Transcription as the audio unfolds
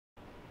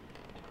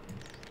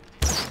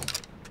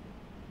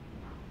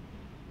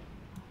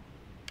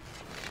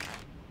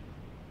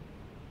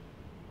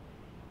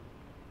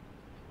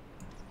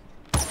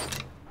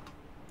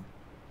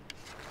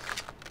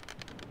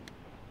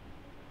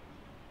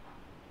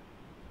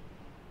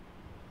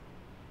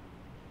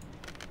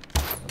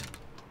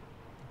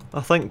I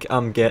think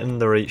I'm getting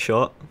the right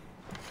shot.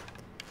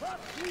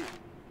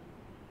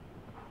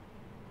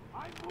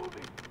 I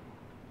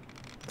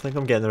think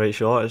I'm getting the right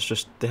shot, it's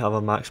just they have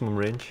a maximum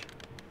range.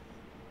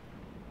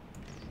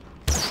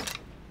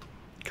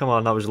 Come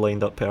on, that was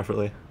lined up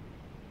perfectly.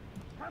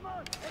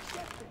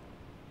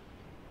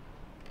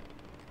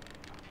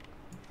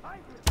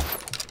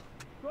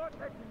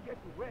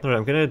 Alright,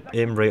 I'm gonna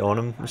aim right on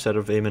him instead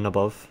of aiming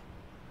above.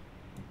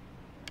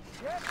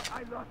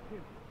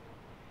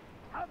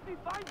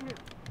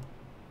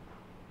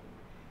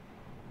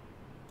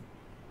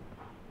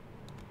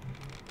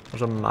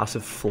 There's a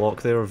massive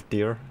flock there of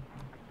deer.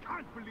 I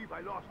can't believe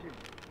I lost him.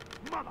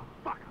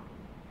 Motherfucker!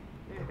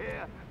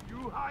 Here,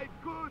 you hide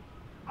good.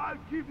 I'll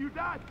give you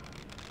that.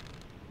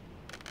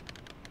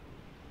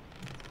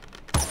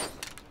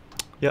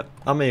 Yep,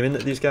 I'm aiming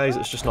at these guys,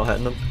 it's just not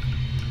hitting them.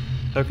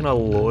 How can I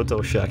load?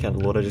 Oh shit, I can't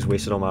load, I just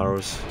wasted all my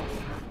arrows.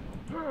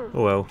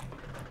 Oh well.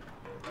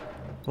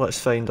 Let's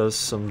find us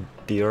some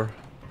deer.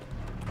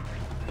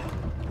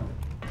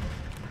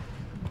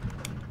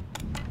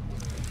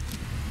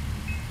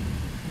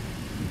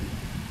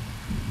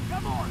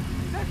 Come on,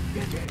 let's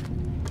get it.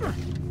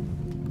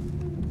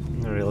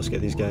 Alright, let's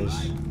get these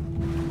guys.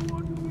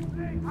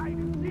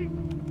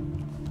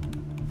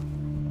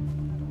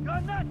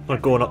 They're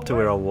going up to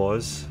where I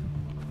was.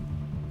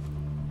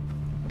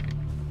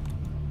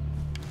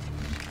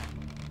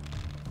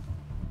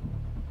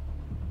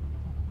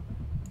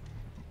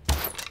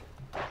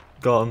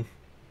 Got him.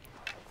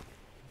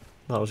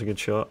 That was a good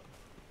shot.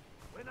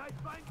 When I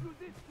find you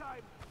this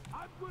time,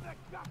 I'm gonna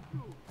gut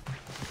you.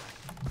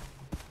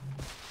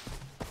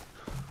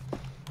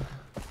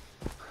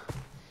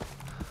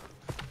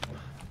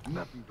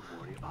 Nothing to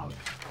worry about.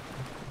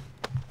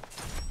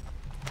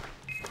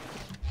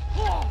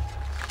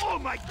 Oh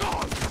my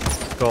god!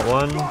 Got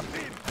one. Drop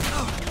him!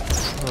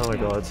 Oh my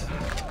god.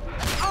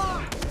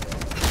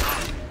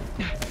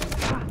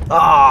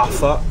 Ah,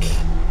 fuck.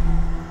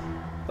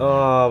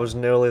 Oh, I was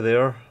nearly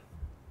there.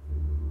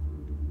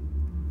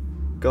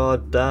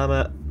 God damn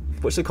it.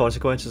 What's the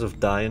consequences of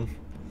dying?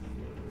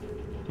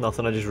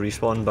 Nothing, I just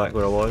respawned back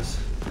where I was.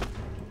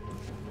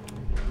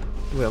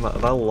 Wait a minute,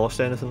 have I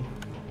lost anything?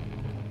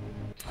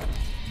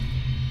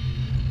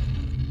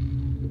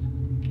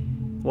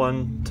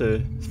 1,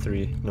 2,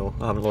 3. No,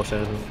 I haven't lost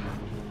anything.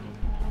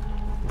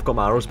 I've got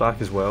my arrows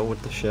back as well,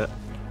 what the shit.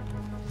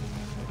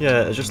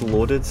 Yeah, it just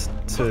loaded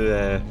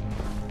to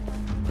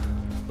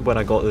when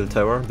I got to the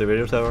tower, the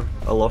radio tower.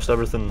 I lost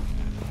everything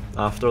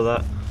after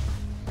that.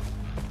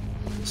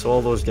 So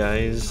all those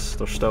guys,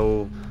 they're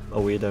still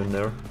away down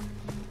there.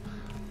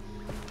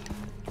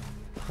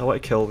 I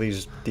want to kill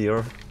these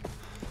deer.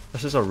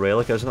 This is a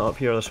relic, isn't it, up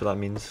here? That's what that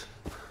means.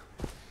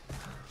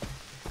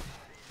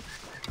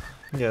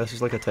 Yeah, this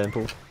is like a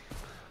temple.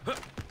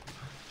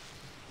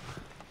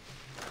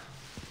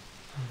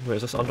 Wait,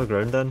 is this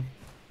underground then?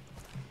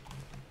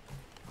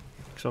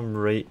 Because I'm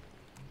right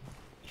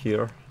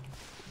here.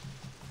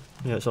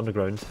 Yeah, it's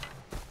underground.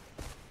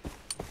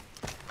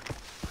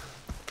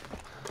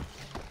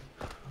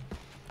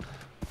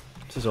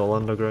 This is all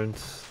underground.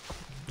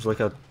 There's like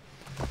a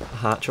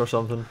hatch or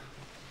something.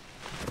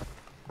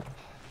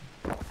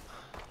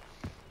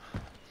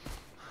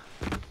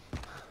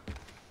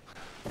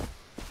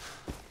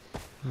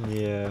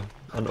 Yeah,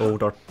 an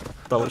older.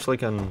 That looks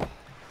like an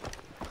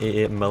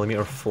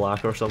 88mm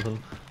flak or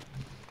something.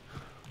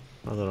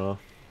 I don't know.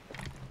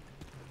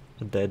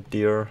 A dead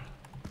deer.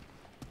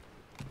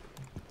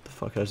 The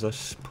fuck is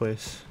this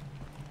place?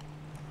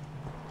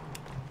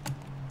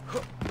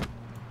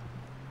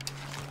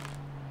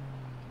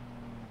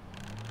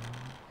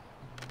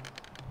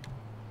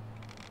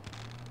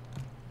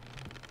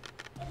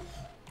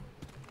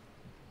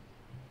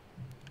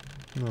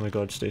 Oh my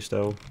god, stay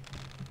still.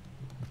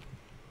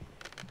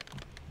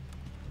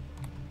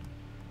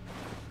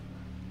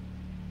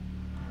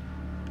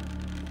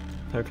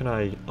 How can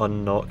I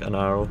unknock an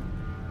arrow?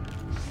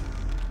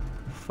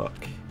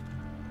 Fuck.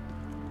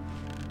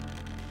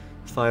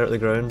 Fire at the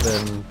ground,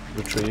 then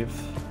retrieve.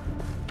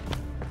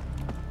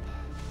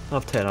 I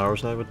have 10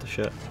 arrows now, what the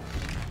shit?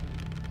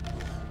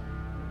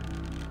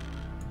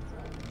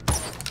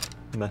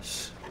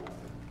 Miss.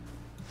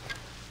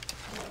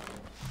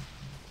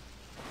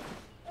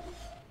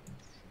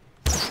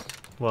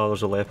 Wow,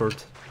 there's a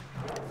leopard.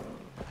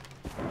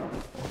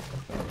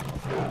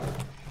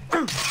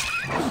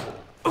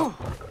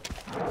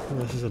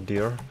 This is a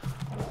deer.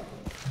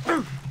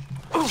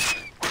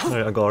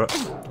 Alright, I got it.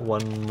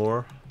 One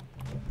more.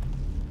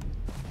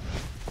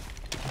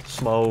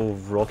 Small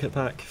rocket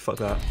pack? Fuck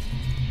that.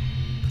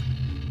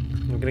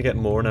 I'm gonna get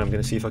more and I'm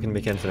gonna see if I can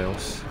make anything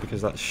else,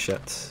 because that's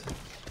shit.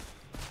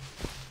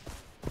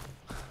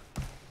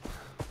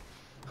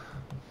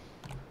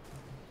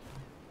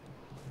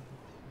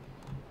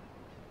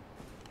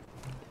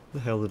 Where the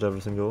hell did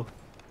everything go?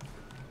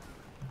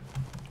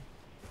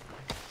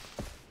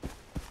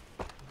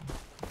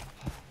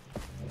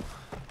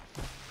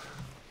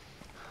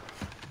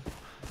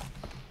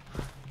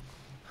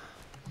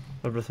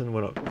 Everything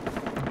went up.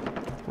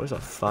 What is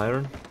that,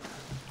 firing?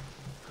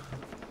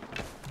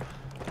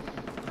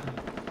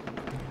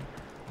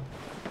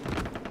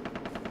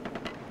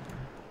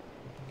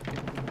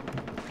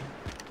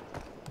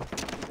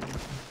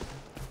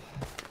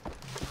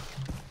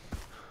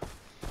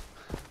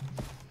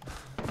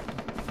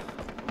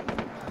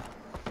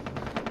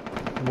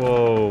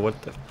 Whoa,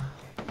 what the...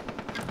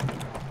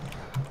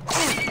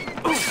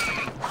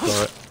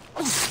 Got it.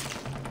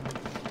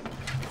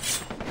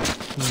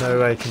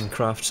 Now I can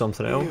craft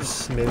something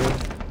else, maybe.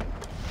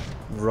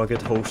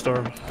 Rugged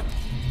holster.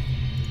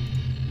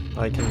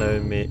 I can now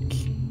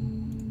make...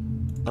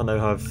 I now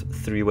have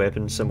 3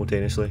 weapons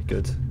simultaneously,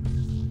 good.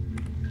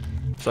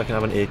 So I can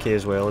have an AK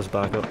as well as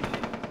backup.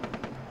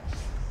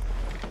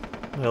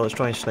 Well, let's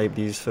try and snipe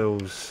these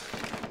fools.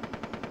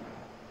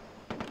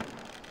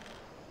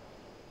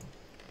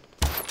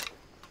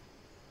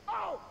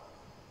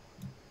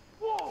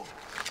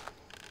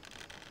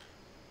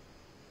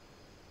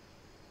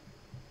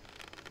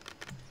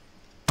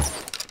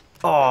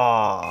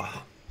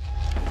 Ah!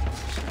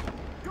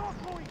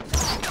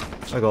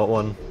 I got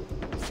one.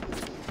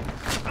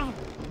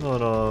 Oh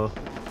no.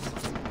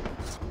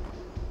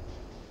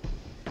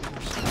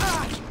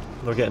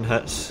 They're getting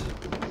hits.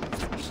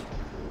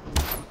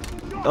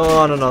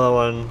 Oh, and another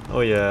one. Oh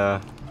yeah.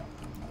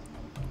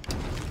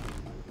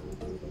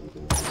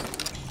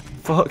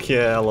 Fuck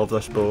yeah, I love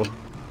this bow.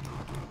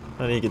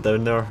 I need to get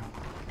down there.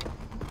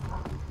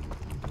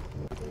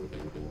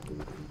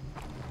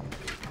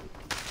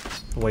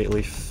 White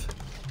leaf.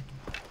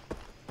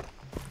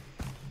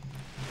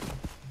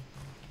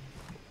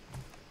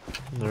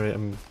 Alright,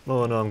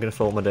 oh no, I'm gonna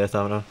fall to my death,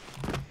 haven't I?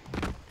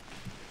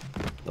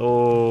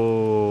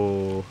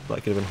 Oh,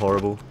 that could have been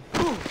horrible.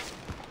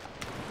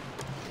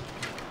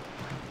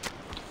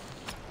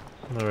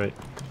 Alright,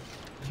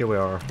 here we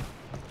are.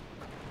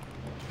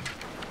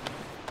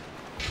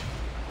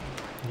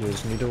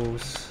 Use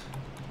needles.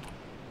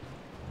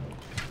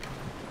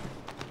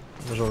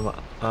 There's all my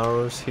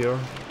arrows here.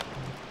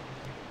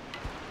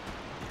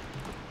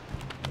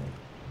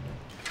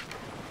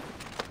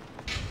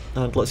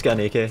 And let's get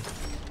an AK.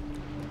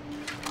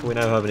 We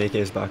now have an AK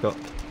as backup.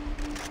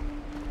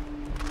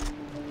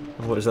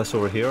 And what is this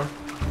over here?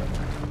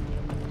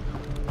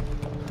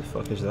 What the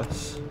fuck is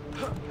this?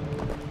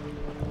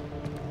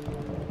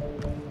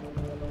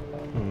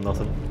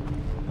 Nothing.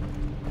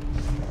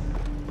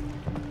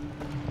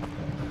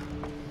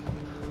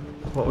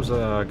 What was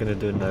I gonna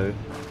do now?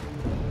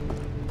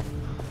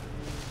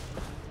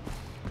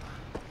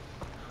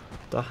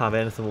 Do I have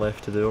anything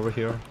left to do over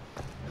here?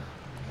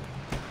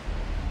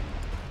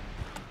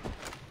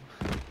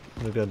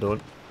 Maybe I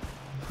don't.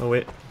 Oh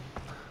wait.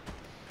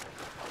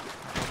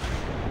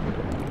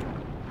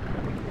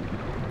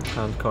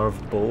 Hand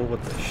carved bowl,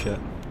 what the shit?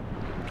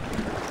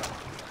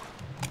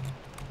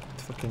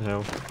 Fucking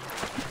hell.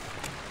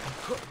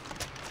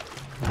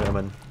 Okay, I'm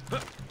in.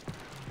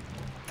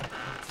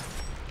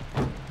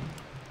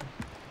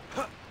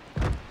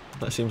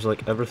 That seems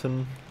like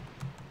everything.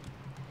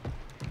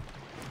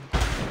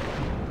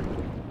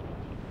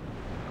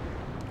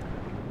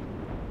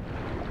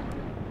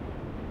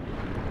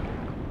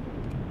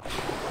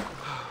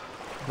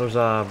 There's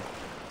a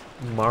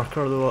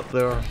marker though up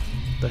there. What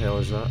the hell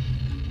is that?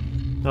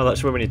 No,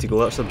 that's where we need to go,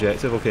 that's the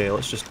objective. Okay,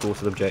 let's just go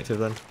to the objective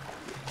then.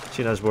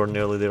 Seeing as we're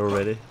nearly there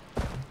already.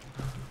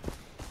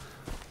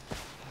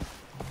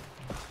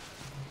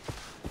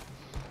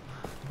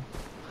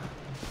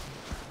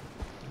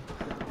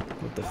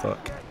 What the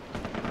fuck?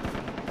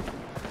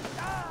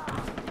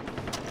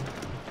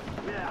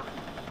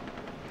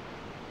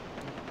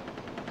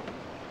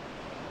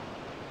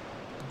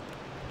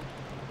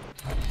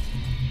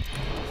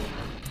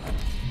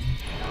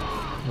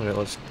 Alright,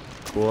 let's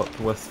go up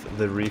with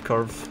the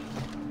recurve.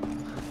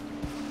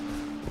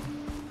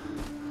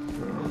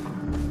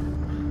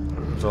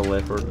 There's a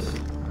leopard.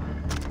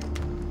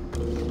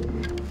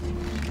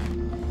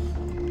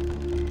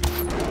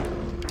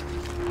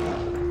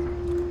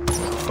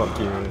 Fuck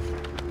you.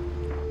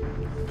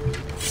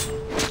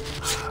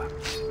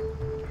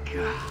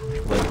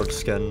 Leopard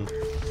skin.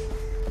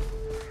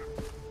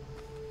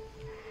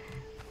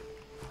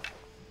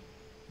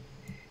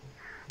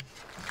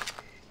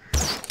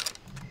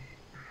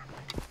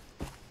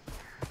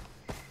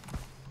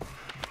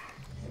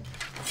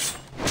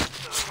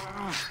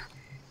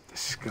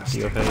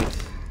 Deer hide.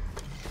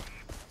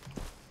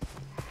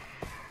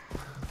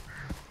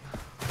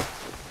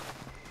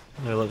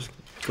 Now let's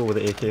go with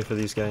the AK for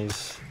these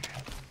guys.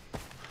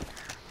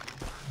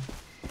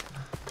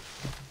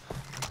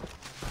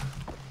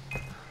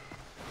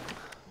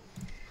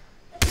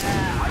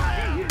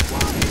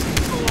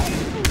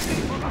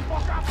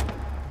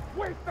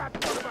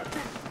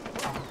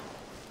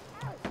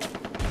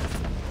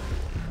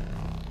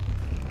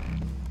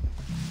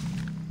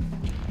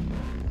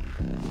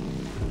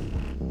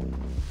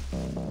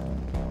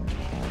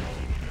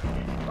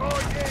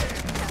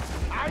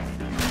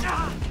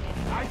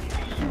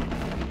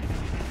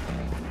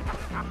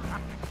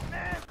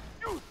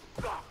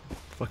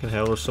 Fucking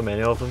hell, there's so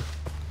many of them.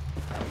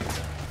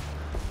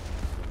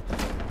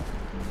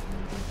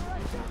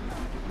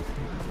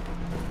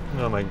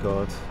 Oh my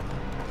god.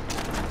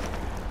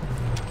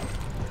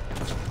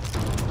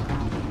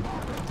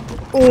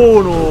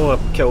 Oh no,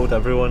 I've killed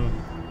everyone.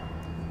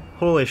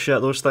 Holy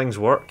shit, those things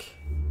work.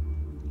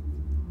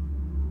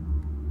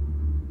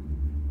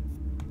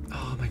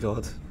 Oh my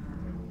god.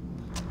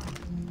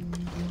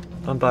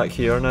 I'm back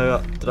here now.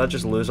 Did I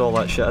just lose all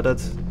that shit I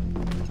did?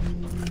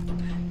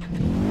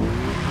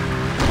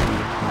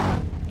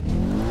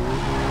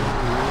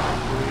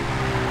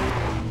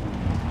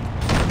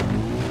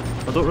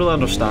 I don't really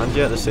understand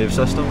yet the save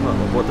system.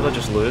 What did I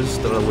just lose?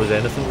 Did I lose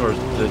anything, or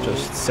did it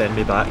just send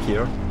me back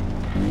here?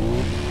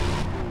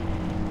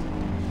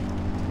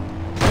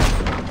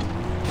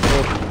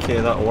 Okay,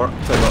 that worked.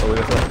 I got away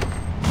with it.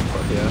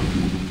 But yeah.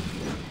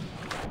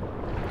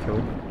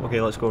 Cool.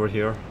 Okay, let's go over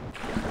here.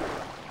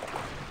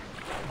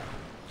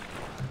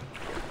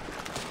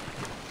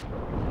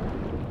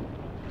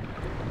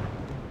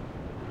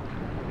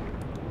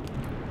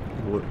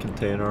 Loot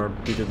container,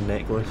 beaded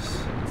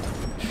necklace.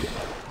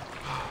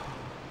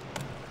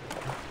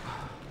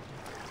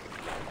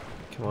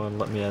 Come on,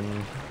 let me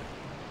in.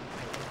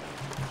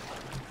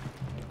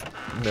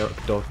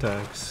 Merc dog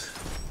tags.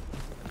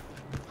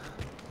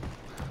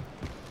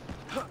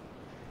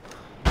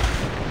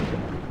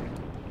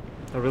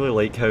 I really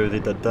like how they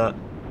did that.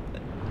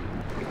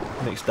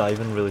 Makes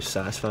diving really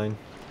satisfying.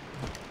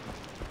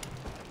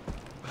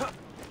 Oh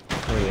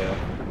yeah.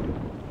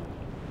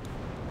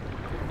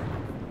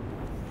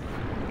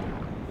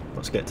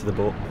 Let's get to the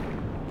boat.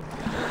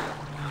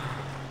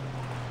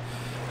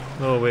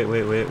 Oh wait,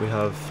 we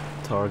have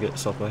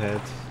targets up ahead.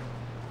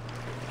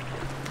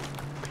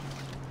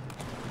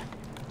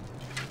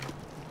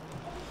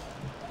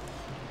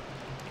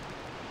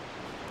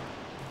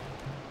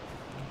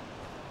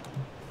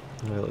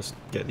 Right, let's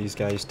get these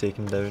guys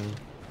taken down.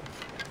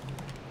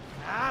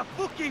 Ah,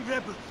 fucking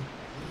rebels!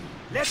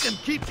 Let them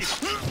keep it!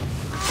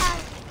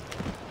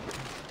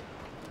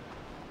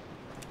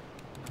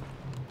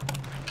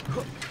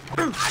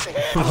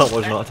 That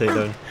was not a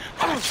takedown.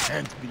 I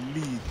can't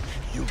believe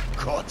you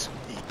caught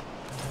me.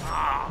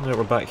 Right,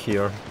 we're back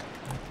here.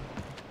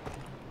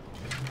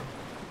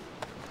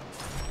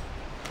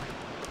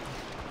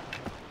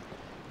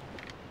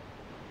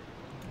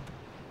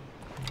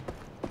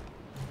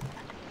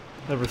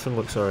 Everything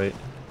looks alright.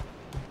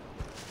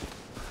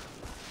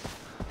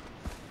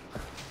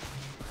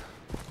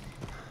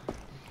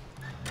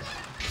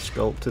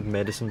 Sculpted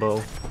medicine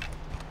ball.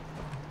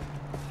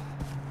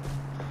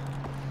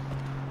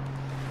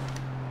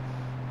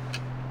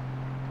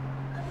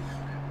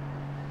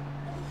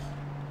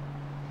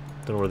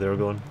 Don't know where they're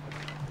going.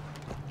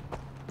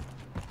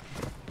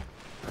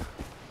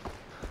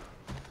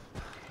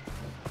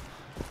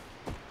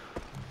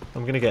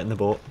 I'm gonna get in the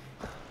boat.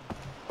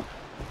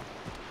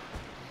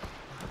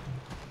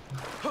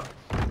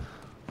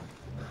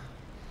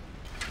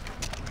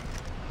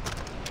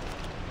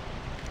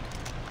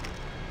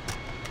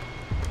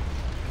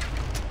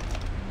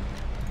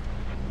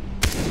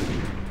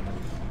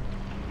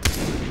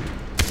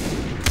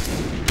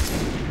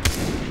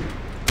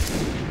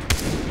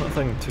 That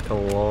thing took a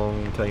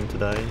long time to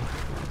die.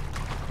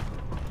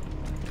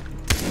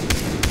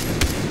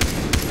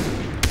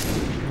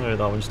 Alright,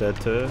 that one's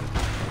dead too.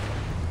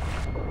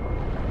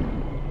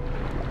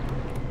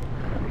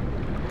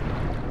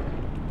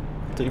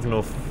 I don't even know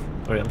if...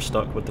 Alright, I'm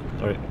stuck with the...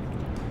 Alright.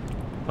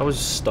 I was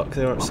stuck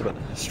there, it's a bit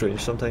strange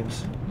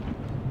sometimes.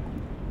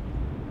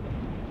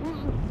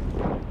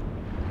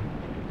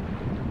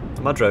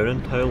 Am I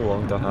drowning? How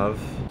long do I have?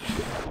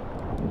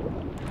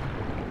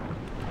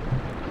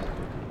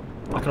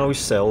 I can always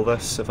sell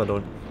this if I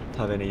don't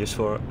have any use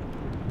for it.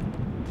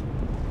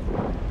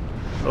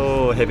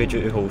 Oh, heavy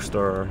duty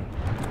holster.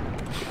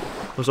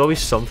 There's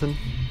always something.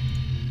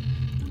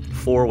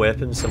 4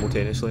 weapons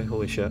simultaneously,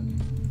 holy shit.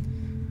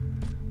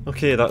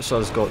 Okay, that's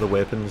us got the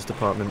weapons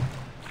department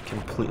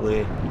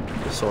completely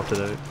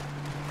sorted out.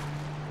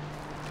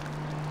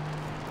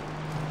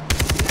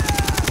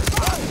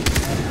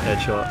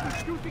 Headshot.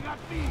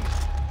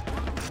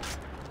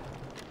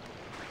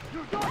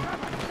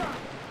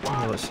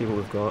 Oh, let's see what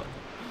we've got.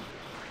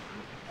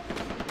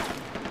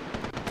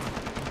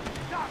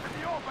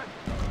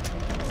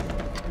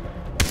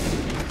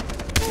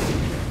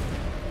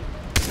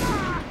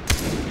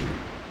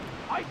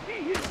 I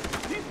see him!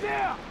 He's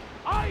there!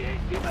 I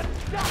ain't even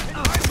stopping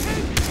my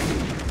head!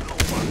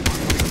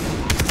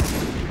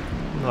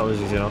 That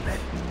was easy enough.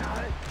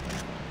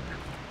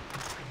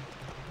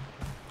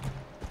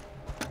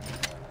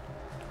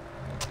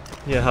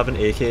 Yeah, having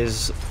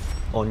AKs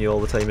on you all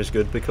the time is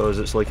good because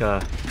it's like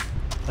an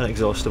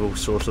inexhaustible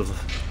source of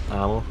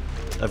ammo.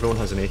 Everyone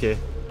has an AK,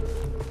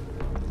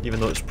 even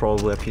though it's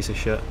probably a piece of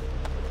shit.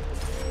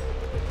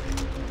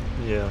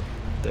 Yeah,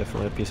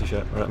 definitely a piece of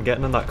shit. Right, I'm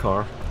getting in that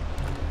car.